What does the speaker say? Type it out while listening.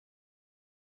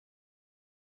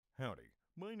Howdy,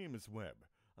 my name is Webb.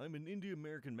 I'm an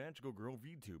Indie-American magical girl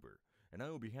VTuber, and I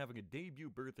will be having a debut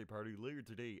birthday party later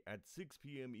today at 6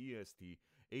 p.m. EST,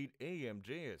 8 a.m.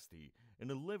 JST, and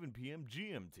 11 p.m.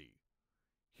 GMT.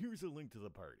 Here's a link to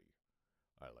the party.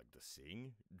 I like to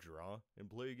sing, draw, and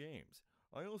play games.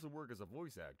 I also work as a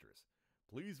voice actress.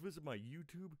 Please visit my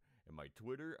YouTube and my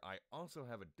Twitter. I also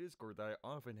have a Discord that I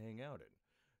often hang out in,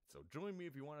 so join me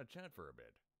if you want to chat for a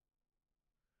bit.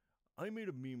 I made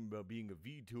a meme about being a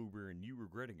VTuber and you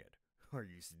regretting it. Are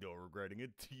you still regretting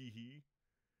it, teehee?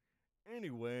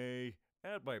 Anyway,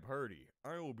 at my party,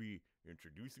 I will be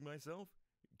introducing myself,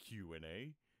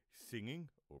 Q&A, singing,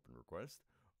 open request,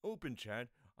 open chat.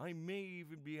 I may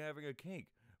even be having a cake,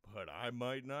 but I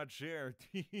might not share.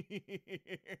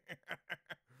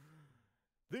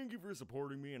 Thank you for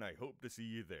supporting me, and I hope to see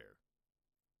you there.